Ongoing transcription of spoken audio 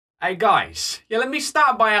Hey guys, let me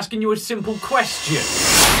start by asking you a simple question.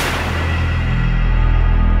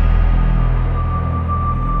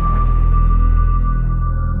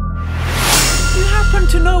 Do you happen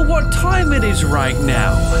to know what time it is right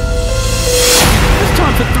now? It's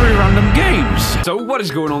time for 3 random games. So what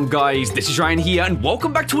is going on, guys? This is Ryan here, and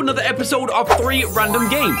welcome back to another episode of 3 Random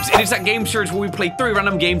Games. It is that game series where we play 3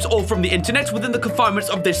 random games, all from the internet, within the confinements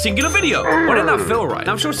of this singular video. Why did that feel right?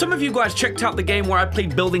 Now, I'm sure some of you guys checked out the game where I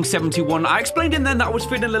played Building 71. I explained in then that I was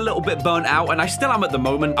feeling a little bit burnt out, and I still am at the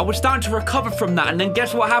moment. I was starting to recover from that, and then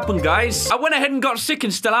guess what happened, guys? I went ahead and got sick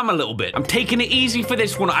and still am a little bit. I'm taking it easy for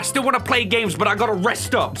this one. I still want to play games, but I gotta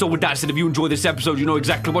rest up. So with that said, if you enjoy this episode, you know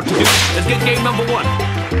exactly what to do. Let's get game number 1.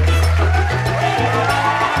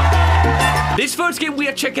 This first game we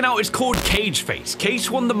are checking out is called Cage Face.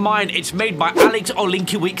 Case Won the Mine. It's made by Alex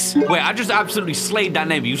Olinkiewicz. Wait, I just absolutely slayed that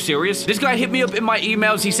name. Are you serious? This guy hit me up in my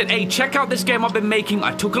emails. He said, hey, check out this game I've been making.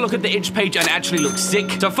 I took a look at the itch page and it actually looks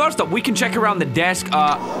sick. So first up, we can check around the desk.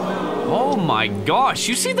 Oh my gosh,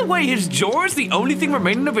 you see the way his jaw is the only thing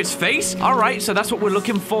remaining of his face? Alright, so that's what we're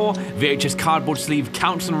looking for. VHS cardboard sleeve,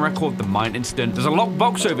 council record of the mine incident. There's a locked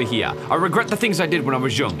box over here. I regret the things I did when I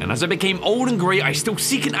was young, and as I became old and grey, I still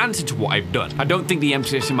seek an answer to what I've done. I don't think the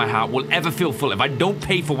emptiness in my heart will ever feel full if I don't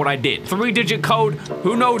pay for what I did. 3-digit code,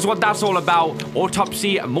 who knows what that's all about.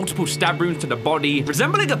 Autopsy, multiple stab wounds to the body,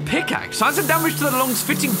 resembling a pickaxe. Signs of damage to the lungs,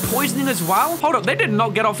 fitting poisoning as well. Hold up, they did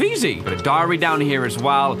not get off easy. Got a diary down here as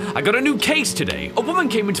well. I got a new case today. A woman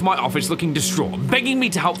came into my office looking distraught, begging me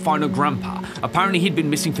to help find her grandpa. Apparently he'd been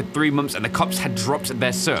missing for 3 months and the cops had dropped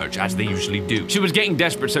their search, as they usually do. She was getting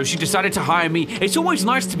desperate, so she decided to hire me. It's always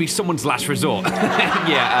nice to be someone's last resort.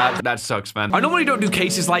 Yeah, that sucks, man. I normally don't do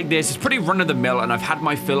cases like this. It's pretty run-of-the-mill, and I've had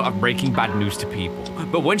my fill of breaking bad news to people.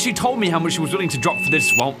 But when she told me how much she was willing to drop for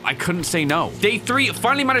this, well, I couldn't say no. Day 3,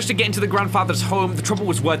 finally managed to get into the grandfather's home. The trouble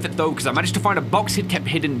was worth it, though, because I managed to find a box he'd kept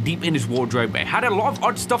hidden deep in his wardrobe. It had a lot of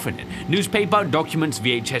odd stuff in it. Newspaper, documents,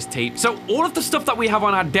 VHS tape. So all of the stuff that we have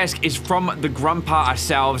on our desk is from the grandpa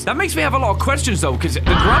ourselves. That makes me have a lot of questions, though, because the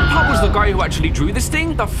grandpa was the guy who actually drew this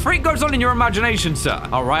thing. The freak goes on in your imagination, sir.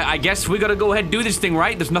 All right, I guess we gotta go ahead and do this thing,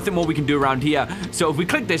 right? There's nothing more we can do around here. So if we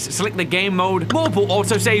click this, select the game mode, multiple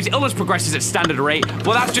auto saves, illness progresses at standard rate.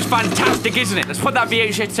 Well, that's just fantastic, isn't it? Let's put that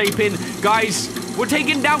VHS tape in. Guys, we're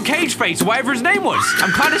taking down Cage Face, whatever his name was.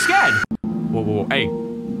 I'm kind of scared. Whoa, hey.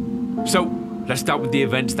 So, let's start with the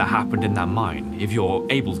events that happened in that mine, if you're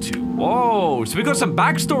able to. Whoa, so we got some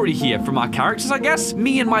backstory here from our characters, I guess.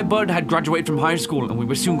 Me and my bud had graduated from high school and we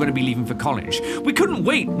were soon going to be leaving for college. We couldn't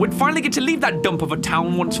wait. We'd finally get to leave that dump of a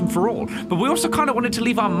town once and for all. But we also kind of wanted to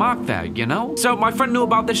leave our mark there, you know? So my friend knew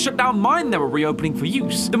about this shut down mine they were reopening for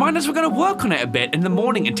use. The miners were going to work on it a bit in the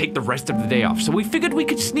morning and take the rest of the day off. So we figured we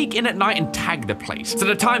could sneak in at night and tag the place. So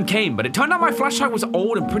the time came, but it turned out my flashlight was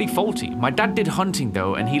old and pretty faulty. My dad did hunting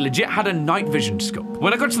though, and he legit had a night vision scope.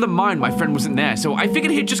 When I got to the mine, my friend wasn't there, so I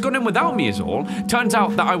figured he'd just gone in without me is all. Turns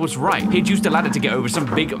out that I was right. He'd used a ladder to get over some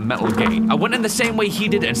big metal gate. I went in the same way he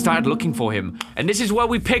did and started looking for him. And this is where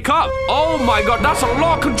we pick up. Oh my god, that's a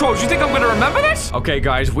lot of controls. You think I'm gonna remember this? Okay,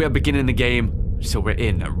 guys, we are beginning the game. So we're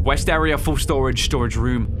in west area, full storage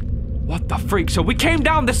room. What the freak? So we came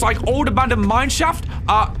down this like old abandoned mine shaft.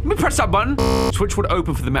 Let me press that button. Switch would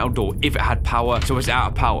open for the metal door if it had power, so it's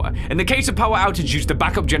out of power. In the case of power outage, use the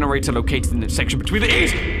backup generator located in the section between the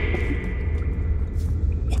east.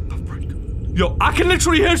 What the freak? Yo, I can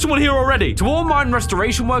literally hear someone here already. To all mine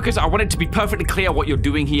restoration workers, I want it to be perfectly clear what you're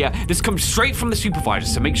doing here. This comes straight from the supervisor,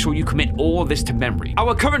 so make sure you commit all this to memory.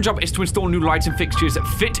 Our current job is to install new lights and fixtures,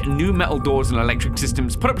 fit new metal doors and electric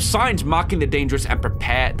systems, put up signs marking the dangerous, and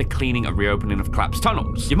prepare the cleaning and reopening of collapsed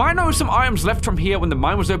tunnels. You might notice some items left from here when the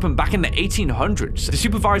mine was opened back in the 1800s. The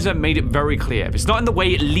supervisor made it very clear. If it's not in the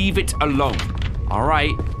way, leave it alone. All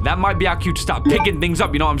right, that might be our cue to start picking things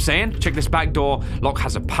up, you know what I'm saying? Check this back door. Lock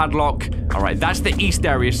has a padlock. All right, that's the east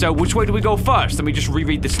area. So which way do we go first? Let me just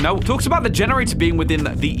reread this note. Talks about the generator being within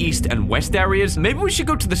the east and west areas. Maybe we should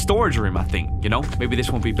go to the storage room, I think. You know, maybe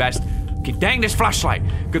this won't be best. Okay, dang this flashlight.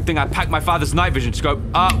 Good thing I packed my father's night vision scope.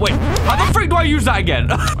 Wait, how the freak do I use that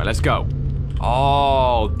again? All right, let's go.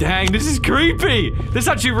 Oh, dang, this is creepy. This is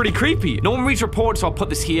actually really creepy. No one reads reports, so I'll put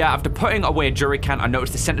this here. After putting away a jerry can, I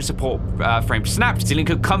noticed the center support frame snapped. Ceiling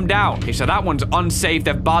could come down. Okay, so that one's unsafe.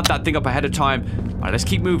 They've barred that thing up ahead of time. All right, let's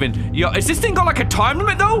keep moving. Yo, is this thing got like a time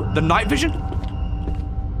limit, though? The night vision?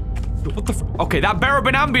 What the okay, that better have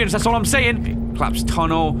been ambience, that's all I'm saying. Okay, collapsed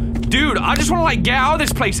tunnel. Dude, I just want to, like, get out of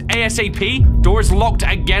this place ASAP. Door is locked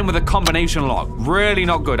again with a combination lock. Really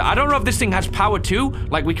not good. I don't know if this thing has power, too.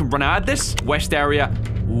 Like, we can run out of this. West area.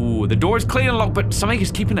 Ooh, the door is clean and locked, but something is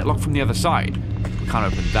keeping it locked from the other side.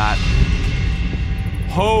 Can't open that.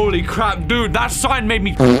 Holy crap, dude. That sign made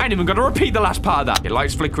me... I ain't even gonna repeat the last part of that. Okay,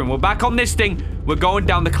 lights flickering. We're back on this thing. We're going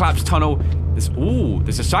down the collapsed tunnel.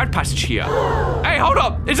 There's a side passage here. Hey, hold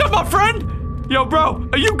up. Is that my friend? Yo, bro,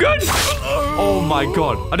 are you good? Oh my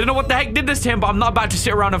god. I don't know what the heck did this to him, but I'm not about to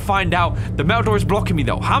sit around and find out. The metal door is blocking me,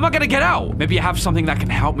 though. How am I gonna get out? Maybe I have something that can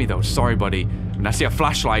help me, though. Sorry, buddy. And I see a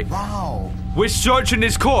flashlight. Wow. We're searching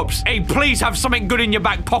this corpse. Hey, please have something good in your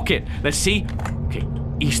back pocket. Let's see. Okay,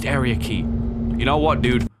 east area key. You know what,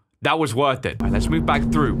 dude? That was worth it. All right, let's move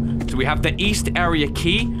back through. So we have the east area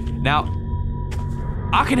key. Now,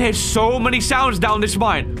 I can hear so many sounds down this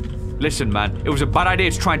mine. Listen, man, it was a bad idea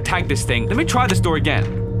to try and tag this thing. Let me try this door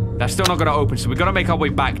again. That's still not gonna open, so we gotta make our way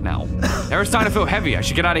back now. They're starting to feel heavy. I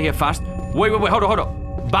should get out of here fast. Wait, hold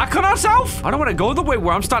on. Back on ourselves? I don't want to go the way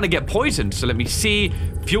where I'm starting to get poisoned. So let me see.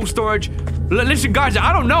 Fuel storage. Listen, guys,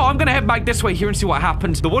 I don't know. I'm gonna head back this way here and see what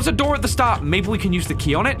happens. There was a door at the start. Maybe we can use the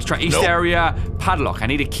key on it. Let's try east area. Padlock. I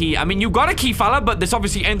need a key. I mean, you got a key, fella, but this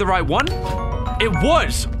obviously ain't the right one. It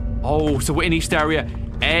was. Oh, so we're in east area.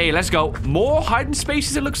 Hey, let's go. More hiding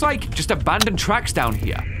spaces, it looks like. Just abandoned tracks down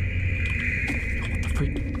here. What the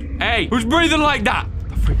freak? Hey, who's breathing like that?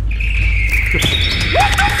 The freak.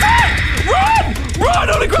 What the fuck? Run! Run!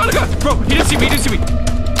 Holy crap! Bro, he didn't see me.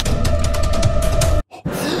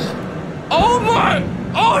 Oh my!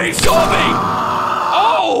 Oh, he saw me!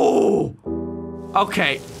 Oh!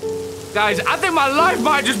 Okay. Guys, I think my life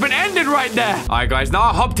might have just been ended right there. All right, guys, now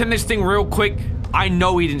I hopped in this thing real quick. I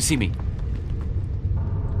know he didn't see me.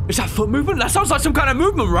 Is that foot movement? That sounds like some kind of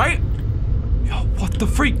movement, right? Yo, what the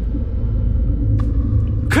freak?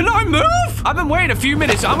 Can I move? I've been waiting a few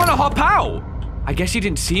minutes. I'm gonna hop out. I guess he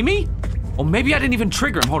didn't see me? Or maybe I didn't even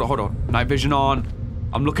trigger him. Hold on. Night vision on.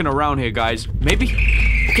 I'm looking around here, guys. Maybe.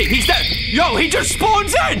 Okay, he's there. Yo, he just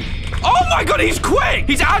spawns in. Oh my god, he's quick.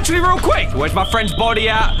 He's actually real quick. Where's my friend's body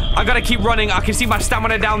at? I gotta keep running. I can see my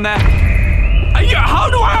stamina down there. Yeah, how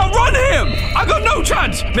do I outrun him? I got no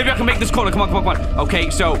chance. Maybe I can make this corner. Come on. Okay,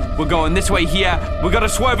 so we're going this way here. We gotta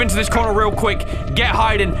swerve into this corner real quick. Get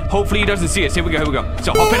hiding. Hopefully he doesn't see us. Here we go.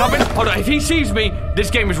 So hop in. Hold on. If he sees me, this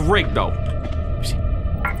game is rigged, though.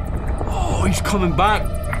 Oh, he's coming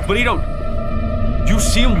back. But he don't... You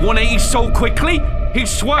see him 180 so quickly? He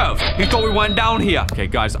swerved. He thought we went down here. Okay,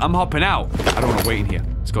 guys, I'm hopping out. I don't want to wait in here.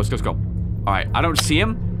 Let's go. All right, I don't see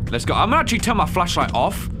him. Let's go. I'm gonna actually turn my flashlight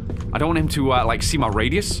off. I don't want him to, like, see my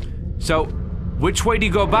radius. So, which way do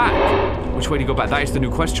you go back? That is the new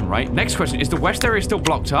question, right? Next question, is the west area still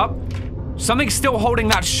blocked up? Something's still holding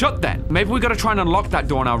that shut then. Maybe we gotta try and unlock that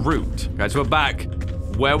door on our route. Guys, we're back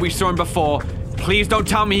where we saw him before. Please don't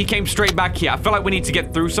tell me he came straight back here. I feel like we need to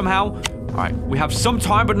get through somehow. All right, we have some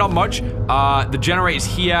time, but not much. The generator's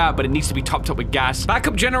here, but it needs to be topped up with gas.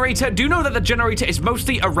 Backup generator. Do know that the generator is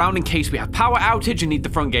mostly around in case we have power outage and need the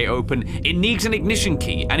front gate open. It needs an ignition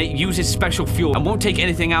key, and it uses special fuel and won't take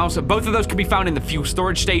anything else. Both of those can be found in the fuel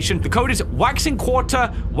storage station. The code is waxing quarter,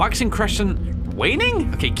 waxing crescent,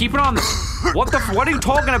 waning? Okay, keep it on. What are you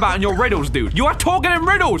talking about in your riddles, dude? You are talking in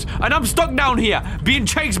riddles, and I'm stuck down here, being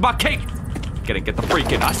chased by Kate. Get the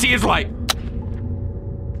freak in. I see his light.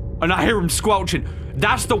 And I hear him squelching.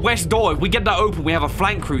 That's the west door. If we get that open, we have a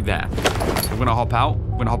flank crew there. We're gonna hop out.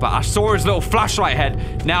 I saw his little flashlight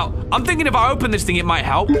head. Now, I'm thinking if I open this thing, it might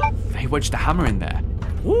help. They wedged the hammer in there.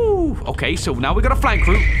 Woo. Okay, so now we got a flank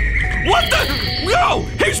crew. What the? Yo!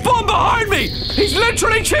 He spawned behind me! He's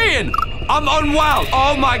literally cheating! I'm unwell.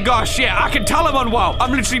 Oh my gosh, yeah, I can tell I'm unwell.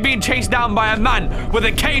 I'm literally being chased down by a man with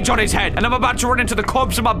a cage on his head, and I'm about to run into the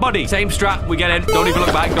corpse of my buddy. Same strat. We get in. Don't even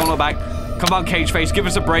look back. Don't look back. Come on, cage face, give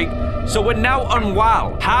us a break. So we're now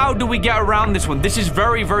unwell. How do we get around this one? This is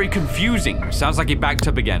very, very confusing. Sounds like he backed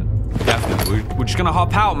up again. Definitely. We're just gonna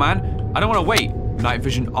hop out, man. I don't want to wait. Night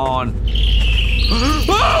vision on.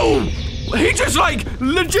 Oh! He just, like,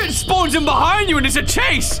 legit spawns in behind you and it's a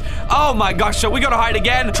chase. Oh my gosh, so we gotta hide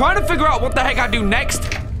again. Trying to figure out what the heck I do next.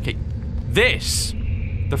 Okay, this.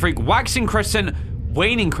 The freak waxing crescent.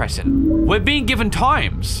 Waning crescent. We're being given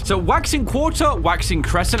times. So waxing quarter, waxing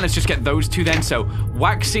crescent. Let's just get those two then. So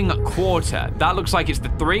waxing quarter. That looks like it's the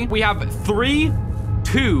 3. We have 3,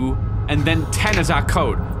 2, and then 10 as our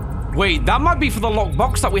code. Wait, that might be for the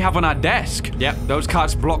lockbox that we have on our desk. Yep, those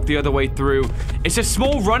carts block the other way through. It's a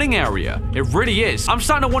small running area. It really is. I'm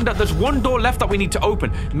starting to wonder, there's one door left that we need to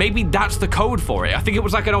open. Maybe that's the code for it. I think it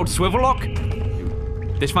was like an old swivel lock.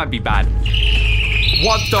 This might be bad.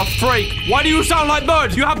 What the freak? Why do you sound like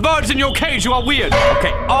birds? You have birds in your cage. You are weird.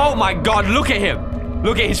 Okay. Oh my god. Look at him.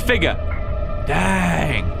 Look at his figure.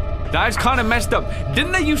 Dang. That is kind of messed up.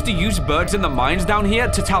 Didn't they used to use birds in the mines down here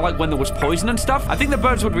to tell, like, when there was poison and stuff? I think the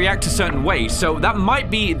birds would react a certain way, so that might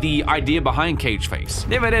be the idea behind cage face.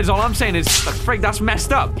 If it is, all I'm saying is, frig, that's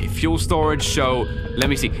messed up. Okay, fuel storage, so let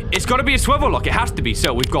me see. It's got to be a swivel lock. It has to be.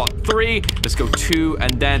 So we've got 3. Let's go 2,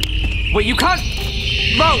 and then... Wait, you can't...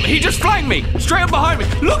 Bro, he just flanked me. Straight up behind me.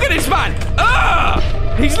 Look at this man.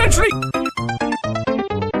 He's literally...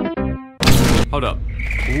 Hold up.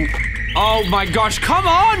 Ooh. Oh my gosh, come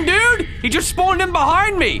on, dude! He just spawned in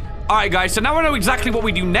behind me! Alright, guys, so now I know exactly what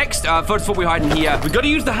we do next. First of all, we hide in here. We gotta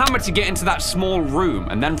use the hammer to get into that small room,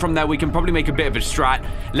 and then from there, we can probably make a bit of a strat.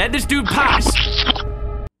 Let this dude pass.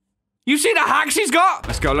 You see the hacks he's got?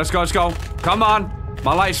 Let's go, let's go, let's go. Come on.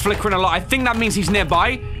 My light is flickering a lot. I think that means he's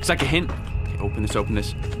nearby. It's like a hint. Okay, open this, open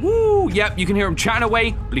this. Woo! Yep, you can hear him chatting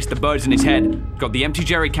away. At least the bird's in his head. Got the empty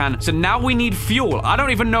jerry can. So now we need fuel. I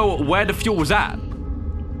don't even know where the fuel was at.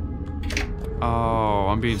 Oh,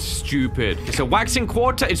 I'm being stupid. Okay, so waxing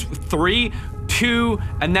quarter is 3, 2,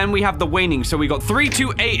 and then we have the waning. So we got 3,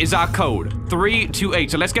 2, 8 is our code. 3, 2,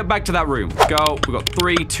 8. So let's get back to that room. Let's go. We got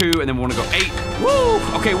 3, 2, and then we want to go 8.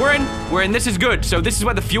 Woo! Okay, we're in. We're in. This is good. So this is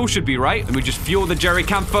where the fuel should be, right? And we just fuel the jerry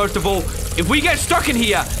can first of all. If we get stuck in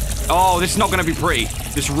here, oh, this is not going to be pretty.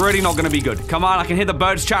 This is really not going to be good. Come on, I can hear the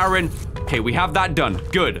birds chattering. Okay, we have that done.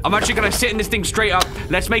 Good. I'm actually going to sit in this thing straight up.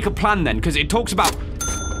 Let's make a plan then, because it talks about...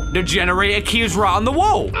 The generator key is right on the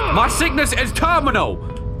wall. My sickness is terminal.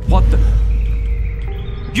 What the?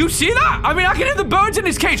 You see that? I mean, I can hear the birds in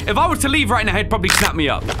this cage. If I was to leave right now, he'd probably snap me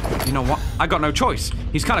up. You know what? I got no choice.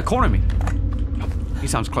 He's kind of cornering me. He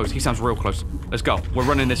sounds close. He sounds real close. Let's go. We're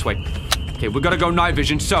running this way. Okay, we gotta go night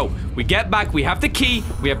vision. So, we get back. We have the key.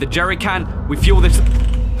 We have the jerry can. We fuel this.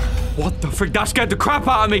 What the frick? That scared the crap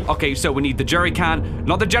out of me. Okay, so we need the jerry can,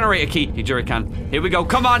 not the generator key. The jerry can. Here we go.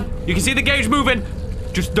 Come on. You can see the gauge moving.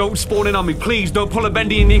 Just don't spawn in on me, please. Don't pull a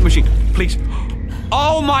bendy in the ink machine, please.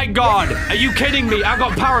 Oh my god, are you kidding me? I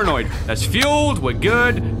got paranoid. That's fueled, we're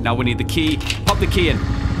good. Now we need the key. Pop the key in.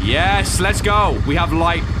 Yes, let's go. We have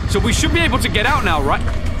light, so we should be able to get out now, right?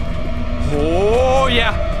 Oh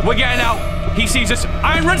yeah, we're getting out. He sees us.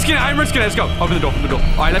 I'm risking it, let's go. Open the door, open the door.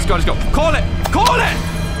 All right, let's go, let's go. Call it, call it.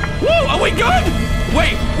 Woo, are we good?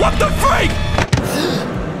 Wait, what the freak?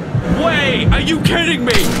 Wait, are you kidding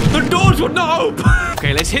me? The doors would not open.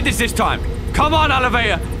 Okay, let's hit this time. Come on,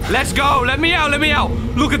 elevator. Let's go. Let me out, let me out.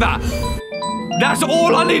 Look at that. That's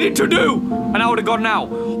all I needed to do. And I would have gone out.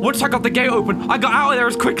 Once I got the gate open, I got out of there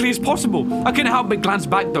as quickly as possible. I couldn't help but glance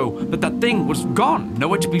back though, but that thing was gone.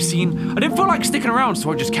 Nowhere to be seen. I didn't feel like sticking around,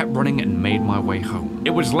 so I just kept running and made my way home. It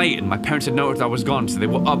was late and my parents had noticed I was gone, so they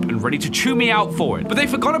were up and ready to chew me out for it. But they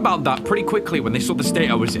forgot about that pretty quickly when they saw the state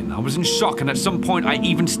I was in. I was in shock, and at some point I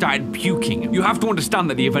even started puking. You have to understand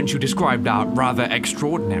that the events you described are rather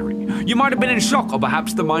extraordinary. You might have been in shock, or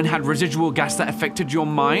perhaps the mine had residual gas that affected your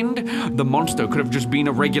mind. The monster could have just been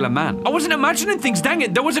a regular man. I wasn't imagining things, dang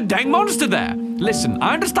it, there was a dang monster there. Listen,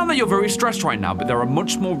 I understand that you're very stressed right now, but there are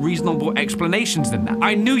much more reasonable explanations than that.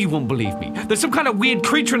 I knew you wouldn't believe me. There's some kind of weird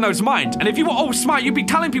creature in those mines, and if you were all smart, you'd be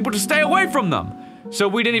telling people to stay away from them. So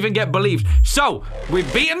we didn't even get believed. So,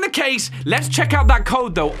 we've beaten the case. Let's check out that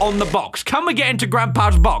code, though, on the box. Can we get into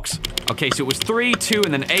Grandpa's box? Okay, so it was 3, 2,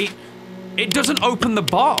 and then 8. It doesn't open the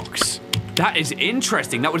box. That is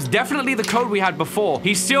interesting. That was definitely the code we had before.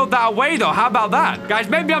 He sealed that away, though. How about that? Guys,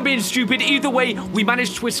 maybe I'm being stupid. Either way, we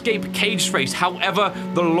managed to escape cage face. However,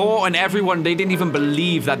 the law and everyone, they didn't even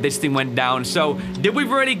believe that this thing went down. So, did we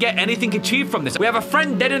really get anything achieved from this? We have a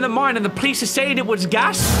friend dead in the mine, and the police are saying it was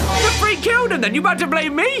gas? The freak killed him, then. You about to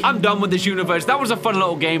blame me? I'm done with this universe. That was a fun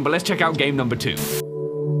little game, but let's check out game number 2.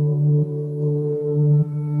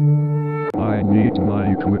 I need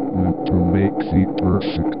my equipment to make the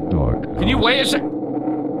perfect dog. Can you wait a sec?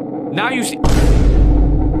 Now you see...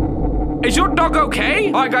 Is your dog okay?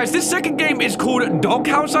 Alright guys, this second game is called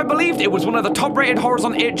Doghouse, I believe. It was one of the top rated horrors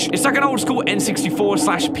on itch. It's like an old school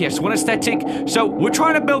N64/PS1 aesthetic. So we're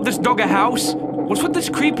trying to build this dog a house. What's with this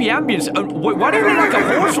creepy ambience? Wait, why do you look like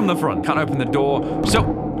a horse from the front? Can't open the door. So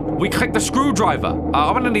we click the screwdriver.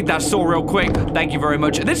 I'm gonna need that saw real quick. Thank you very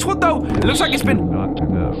much. This one though, it looks like it's been... Not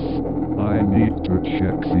enough. I need to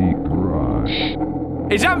check the garage.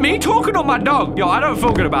 Is that me talking or my dog? Yo, I don't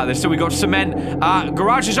feel good about this. So we got cement.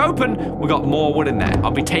 Garage is open. We got more wood in there.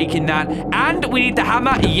 I'll be taking that. And we need the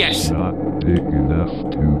hammer. Yes. Not big enough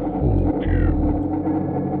to hold you.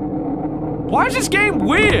 Why is this game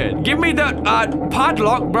weird? Give me the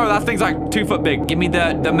padlock. Bro, that thing's like 2 foot big. Give me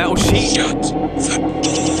the metal sheet. Shut the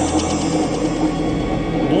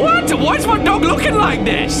What? Why is my dog looking like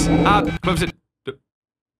this? Close it.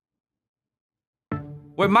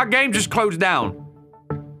 Wait, my game just closed down.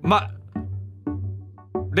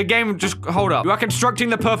 The game just, hold up. You are constructing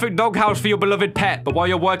the perfect doghouse for your beloved pet, but while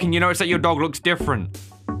you're working, you notice that your dog looks different.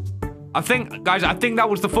 I think, guys, I think that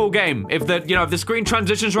was the full game. If the, if the screen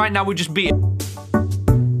transitions right now, we just beat it.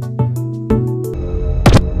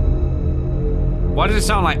 Why does it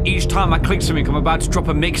sound like each time I click something, I'm about to drop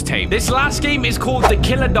a mixtape? This last game is called The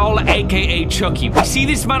Killer Doll, aka Chucky. We see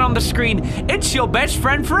this man on the screen. It's your best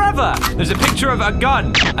friend forever. There's a picture of a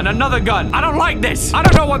gun and another gun. I don't like this. I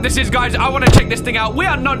don't know what this is, guys. I want to check this thing out. We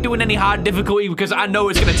are not doing any hard difficulty because I know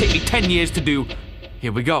it's going to take me 10 years to do.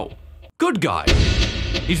 Here we go. Good guy.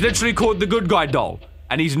 He's literally called the Good Guy Doll,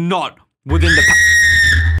 and he's not within the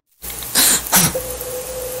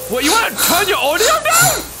What, you want to turn your audio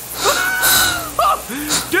down?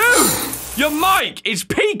 Dude, your mic is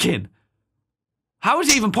peaking. How is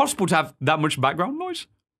it even possible to have that much background noise?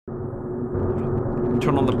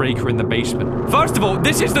 Turn on the breaker in the basement. First of all,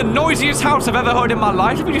 this is the noisiest house I've ever heard in my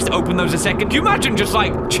life. Let me just open those a second. Can you imagine just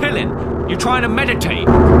like chilling? You're trying to meditate.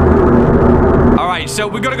 All right, so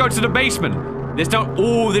we gotta go to the basement. This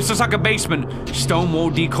looks like a basement. Stone wall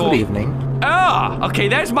decor. Good evening. Ah, okay,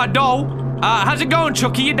 there's my doll. How's it going,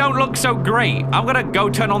 Chucky? You don't look so great. I'm gonna go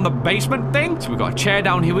turn on the basement thing. So we got a chair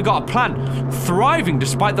down here. We got a plant. Thriving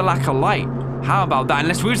despite the lack of light. How about that?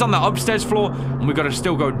 Unless we was on the upstairs floor, and we gotta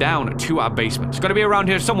still go down to our basement. It's gotta be around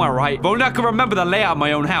here somewhere, right? If only I can remember the layout of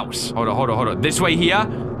my own house. Hold on. This way here?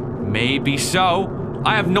 Maybe so.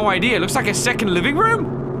 I have no idea. It looks like a second living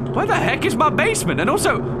room. Where the heck is my basement? And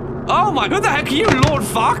also, oh my, who the heck are you, Lord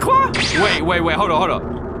Farquhar? Wait, hold on.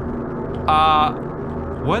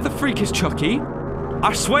 Where the freak is Chucky?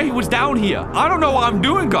 I swear he was down here. I don't know what I'm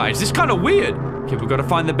doing, guys. It's kind of weird. Okay, we gotta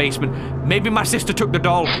find the basement. Maybe my sister took the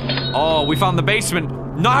doll. Oh, we found the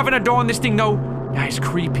basement. Not having a door on this thing, no. That is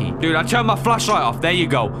creepy. Dude, I turned my flashlight off. There you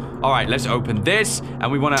go. All right, let's open this.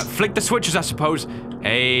 And we want to flick the switches, I suppose.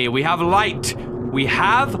 Hey, we have light. We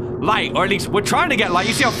have light. Or at least we're trying to get light.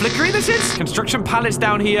 You see how flickery this is? Construction pallets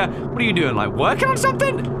down here. What are you doing? Like, working on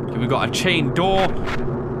something? Okay, we got a chain door.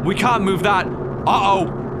 We can't move that. Uh-oh.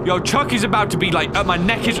 Yo, Chucky's about to be like, my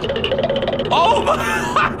neck is... Oh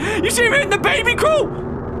my... You see him hitting the baby crew?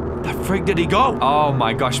 The frig did he go? Oh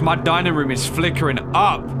my gosh, my dining room is flickering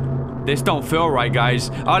up. This don't feel right, guys.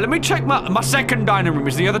 Let me check my second dining room.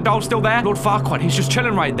 Is the other doll still there? Lord Farquhar, he's just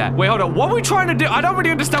chilling right there. Wait, hold on. What are we trying to do? I don't really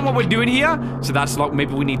understand what we're doing here. So that's locked.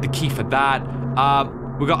 Maybe we need the key for that.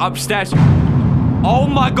 We got upstairs. Oh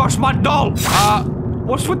my gosh, my doll.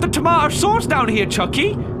 What's with the tomato sauce down here,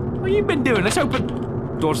 Chucky? What have you been doing? Let's open...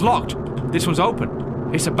 Door's locked. This one's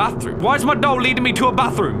open. It's a bathroom. Why is my doll leading me to a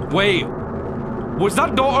bathroom? Wait. Was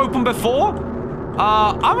that door open before?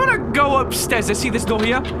 I'm gonna go upstairs. I see this door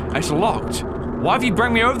here. It's locked. Why have you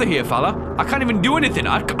brought me over here, fella? I can't even do anything.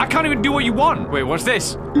 I can't even do what you want. Wait, what's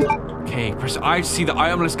this? Okay, press I to see the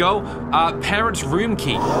item. Let's go. Parents' room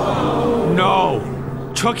key. No.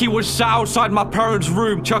 Chucky was sat outside my parents'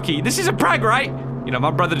 room. Chucky, this is a prank, right? You know,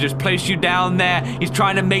 my brother just placed you down there. He's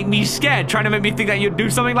trying to make me scared. Trying to make me think that you'd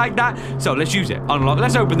do something like that. So, let's use it. Unlock.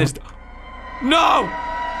 Let's open this. No!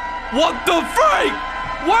 What the freak?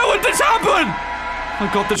 Why would this happen? I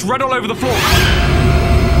got this red all over the floor.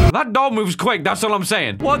 That doll moves quick. That's all I'm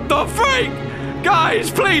saying. What the freak?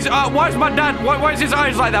 Guys, please. Why is my dad... Why is his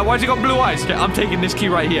eyes like that? Why has he got blue eyes? Okay, I'm taking this key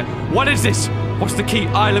right here. What is this? What's the key?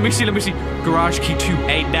 Let me see. Garage key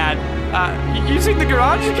 2A, Dad. You see the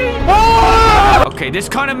garage key? Ah! Okay, this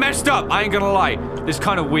kind of messed up. I ain't gonna lie. This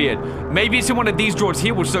kind of weird. Maybe it's in one of these drawers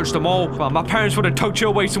here. We'll search them all. Well, my parents would have tucked you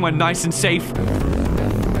away somewhere nice and safe.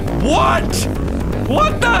 What?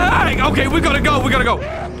 What the heck? Okay, we gotta go.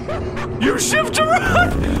 You shift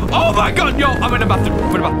around. Oh my god. Yo, I'm in the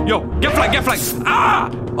bathroom. Yo, get flanked. Ah!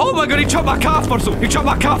 Oh my god, he chopped my calf muscle. He chopped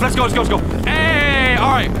my calf. Let's go. Hey,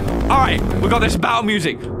 all right. We got this battle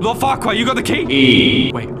music. Lord Farquhar, you got the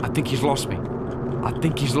key? Wait, I think he's lost me. Where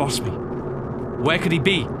could he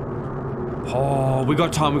be? Oh, we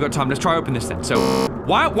got time. Let's try open this then. So,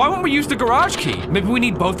 why won't we use the garage key? Maybe we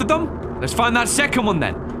need both of them? Let's find that second one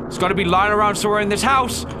then. It's got to be lying around somewhere in this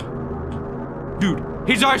house. Dude,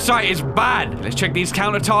 his eyesight is bad. Let's check these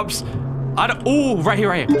countertops. Oh, right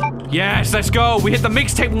here. Yes, let's go. We hit the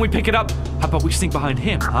mixtape when we pick it up. How about we sneak behind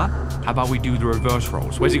him, huh? How about we do the reverse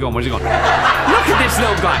rolls? Where's he going? Look at this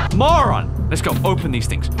little guy. Moron. Let's go. Open these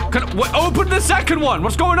things. Open the second one.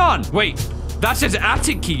 What's going on? Wait, that says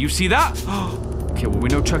attic key. You see that? Okay, well, we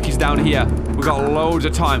know Chucky's down here. We got loads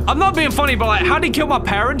of time. I'm not being funny, but like, how'd he kill my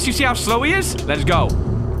parents? You see how slow he is? Let's go.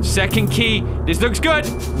 Second key. This looks good.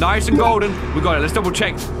 Nice and golden. We got it. Let's double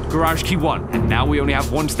check. Garage key 1. And now we only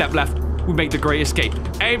have one step left. We make the great escape.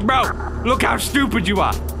 Hey, bro. Look how stupid you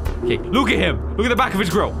are. Okay, look at him. Look at the back of his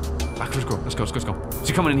grill. Let's go. Is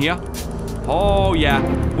he coming in here? Oh, yeah.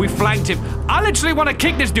 We flanked him. I literally want to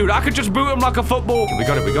kick this dude. I could just boot him like a football. Okay, we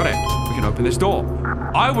got it. We got it. We can open this door.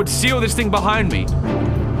 I would seal this thing behind me.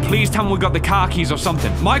 Please tell me we got the car keys or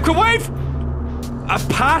something. Microwave? A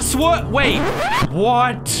password? Wait.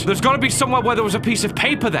 What? There's got to be somewhere where there was a piece of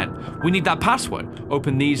paper then. We need that password.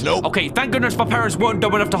 Open these. Nope. Okay, thank goodness my parents weren't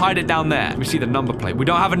dumb enough to hide it down there. Let me see the number plate. We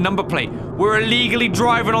don't have a number plate. We're illegally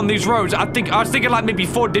driving on these roads. I was thinking like maybe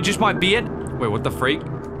 4 digits might be it. Wait, what the freak?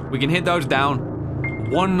 We can hit those down.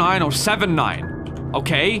 19 or 79.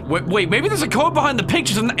 Okay. Wait, maybe there's a code behind the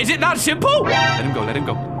pictures. Is it that simple? Let him go, let him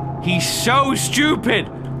go. He's so stupid.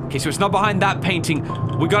 Okay, so it's not behind that painting.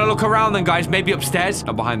 We gotta look around then, guys. Maybe upstairs.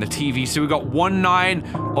 Not behind the TV. So we got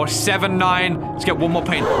 19 or 79. Let's get one more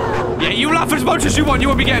paint. Yeah, you laugh as much as you want. You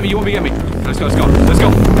won't be getting me. You won't be getting me. Let's go, let's go. Let's go.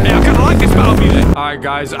 Hey, I kinda like this battle music. Alright,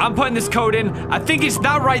 guys. I'm putting this code in. I think it's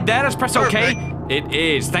that right there. Let's press OK. It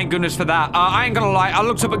is. Thank goodness for that. I ain't gonna lie. I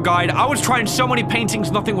looked up a guide. I was trying so many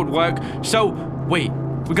paintings, nothing would work. So, wait.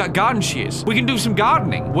 We got garden shears. We can do some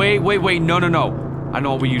gardening. Wait. No. I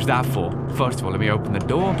know what we use that for. First of all, let me open the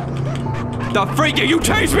door. The freak, you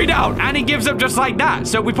chased me down! And he gives up just like that.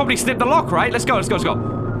 So we probably snipped the lock, right? Let's go.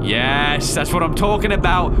 Yes, that's what I'm talking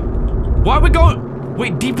about. Why are we going?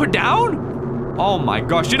 Wait, deeper down? Oh my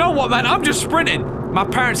gosh. You know what, man? I'm just sprinting. My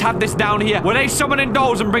parents had this down here. Were they summoning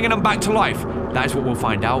dolls and bringing them back to life? That is what we'll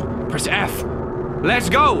find out. Press F. Let's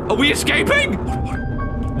go. Are we escaping?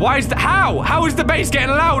 Why is the... How is the bass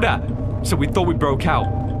getting louder? So we thought we broke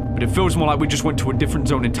out. But it feels more like we just went to a different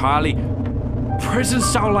zone entirely. Prisons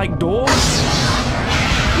sound like doors?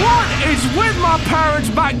 What is with my parents'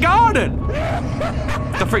 back garden?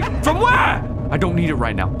 The freak. From where? I don't need it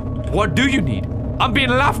right now. What do you need? I'm being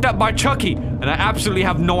laughed at by Chucky, and I absolutely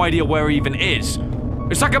have no idea where he even is.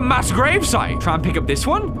 It's like a mass gravesite. Try and pick up this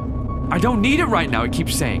one? I don't need it right now, it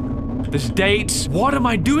keeps saying. There's dates. What am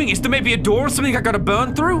I doing? Is there maybe a door or something I gotta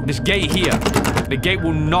burn through? This gate here. The gate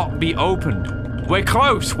will not be opened. We're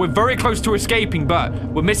close. We're very close to escaping, but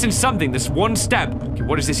we're missing something. There's one step. Okay,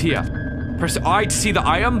 what is this here? Press I to see the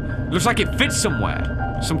item. Looks like it fits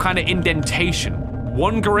somewhere. Some kind of indentation.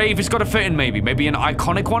 One grave has got to fit in, maybe. Maybe an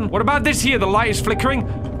iconic one. What about this here? The light is flickering.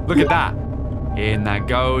 Look at that. In that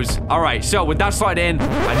goes. All right, so with that slide in,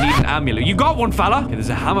 I need an amulet. You got one, fella. Okay, there's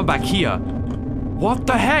a hammer back here. What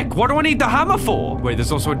the heck? What do I need the hammer for? Wait,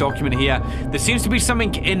 there's also a document here. There seems to be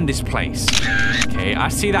something in this place. Okay, I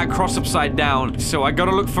see that cross upside down. So I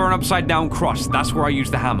gotta look for an upside down cross. That's where I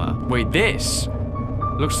use the hammer. Wait, this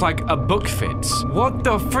looks like a book fits. What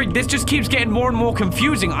the freak? This just keeps getting more and more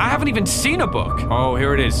confusing. I haven't even seen a book. Oh,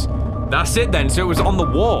 here it is. That's it then. So it was on the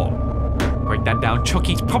wall. Break that down.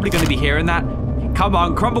 Chucky's probably gonna be hearing that. Come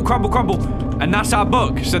on, crumble, crumble, crumble. And that's our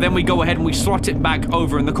book. So then we go ahead and we slot it back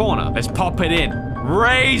over in the corner. Let's pop it in.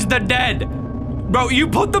 Raise the dead. Bro, you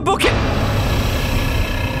put the book in.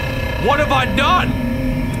 What have I done?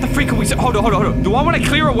 What the freak are we... Hold on. Do I want to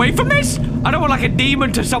clear away from this? I don't want like a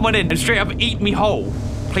demon to summon in and straight up eat me whole.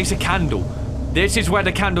 Place a candle. This is where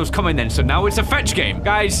the candles come in then. So now it's a fetch game.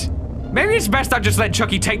 Guys, maybe it's best I just let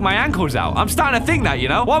Chucky take my ankles out. I'm starting to think that, you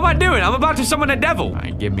know? What am I doing? I'm about to summon a devil. All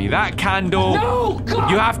right, give me that candle. No, God.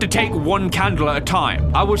 You have to take one candle at a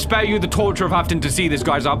time. I will spare you the torture of having to see this,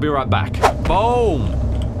 guys. I'll be right back.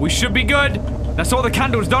 Boom. We should be good. That's all the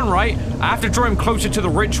candle's done, right? I have to draw him closer to the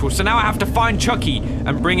ritual, so now I have to find Chucky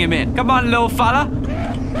and bring him in. Come on, little fella.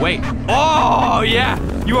 Wait. Oh, yeah.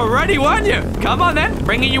 You were ready, weren't you? Come on, then.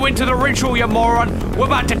 Bringing you into the ritual, you moron. We're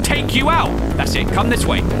about to take you out. That's it. Come this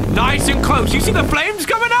way. Nice and close. You see the flames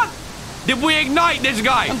coming up? Did we ignite this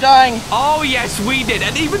guy? I'm dying. Oh, yes, we did.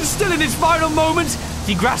 And even still in his final moments,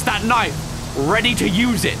 he grasped that knife, ready to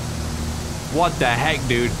use it. What the heck,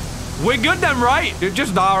 dude? We're good then, right?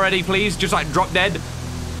 Just die already, please. Just like drop dead.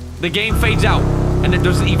 The game fades out, and it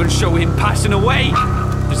doesn't even show him passing away.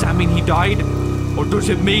 Does that mean he died? Or does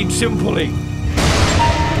it mean simply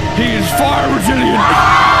he is fire resilient?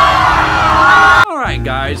 Alright,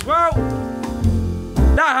 guys. Well,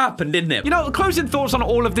 that happened, didn't it? You know, closing thoughts on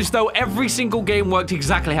all of this, though. Every single game worked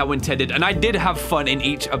exactly how intended, and I did have fun in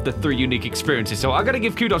each of the 3 unique experiences, so I gotta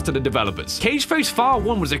give kudos to the developers. Cageface Fire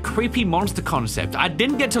 1 was a creepy monster concept. I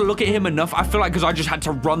didn't get to look at him enough, I feel like, because I just had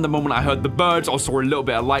to run the moment I heard the birds or saw a little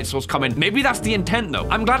bit of light source coming. Maybe that's the intent, though.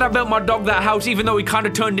 I'm glad I built my dog that house, even though he kind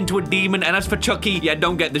of turned into a demon, and as for Chucky, yeah,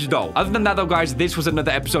 don't get this doll. Other than that, though, guys, this was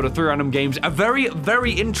another episode of 3 Random Games, a very,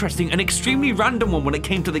 very interesting and extremely random one when it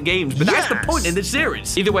came to the games, but that's the point in this series.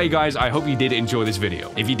 Either way, guys, I hope you did enjoy this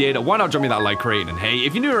video. If you did, why not drop me that like rating? And hey,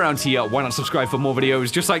 if you're new around here, why not subscribe for more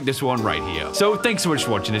videos just like this one right here? So thanks so much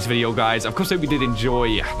for watching this video, guys. Of course, I hope you did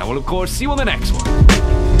enjoy, and I will, of course, see you on the next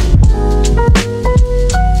one.